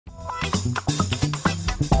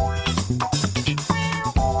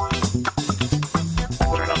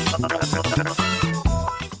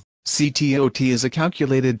CTOT is a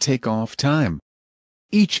calculated takeoff time.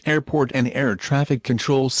 Each airport and air traffic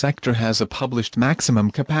control sector has a published maximum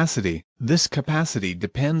capacity. This capacity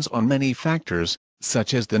depends on many factors,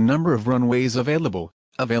 such as the number of runways available,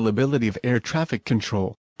 availability of air traffic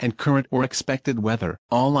control, and current or expected weather.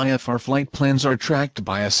 All IFR flight plans are tracked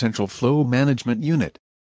by a central flow management unit.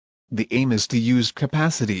 The aim is to use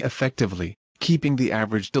capacity effectively, keeping the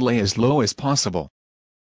average delay as low as possible.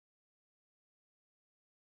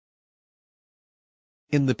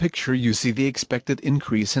 In the picture you see the expected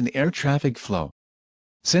increase in air traffic flow.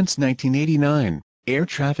 Since 1989, air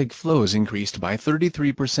traffic flows increased by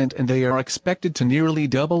 33% and they are expected to nearly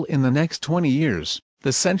double in the next 20 years.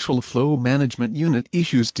 The Central Flow Management Unit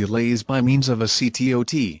issues delays by means of a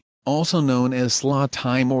CTOT, also known as slot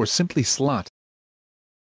time or simply slot.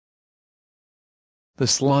 The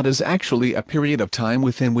slot is actually a period of time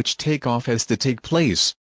within which takeoff has to take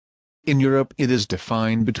place. In Europe it is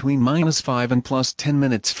defined between -5 and +10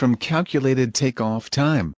 minutes from calculated takeoff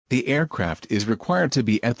time. The aircraft is required to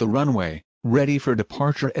be at the runway, ready for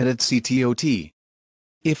departure at its CTOT.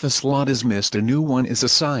 If a slot is missed, a new one is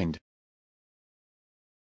assigned.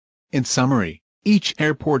 In summary, each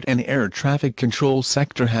airport and air traffic control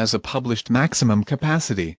sector has a published maximum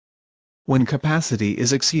capacity. When capacity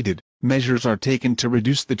is exceeded, measures are taken to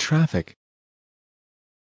reduce the traffic.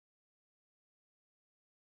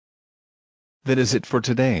 That is it for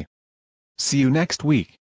today. See you next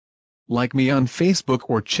week. Like me on Facebook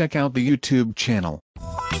or check out the YouTube channel.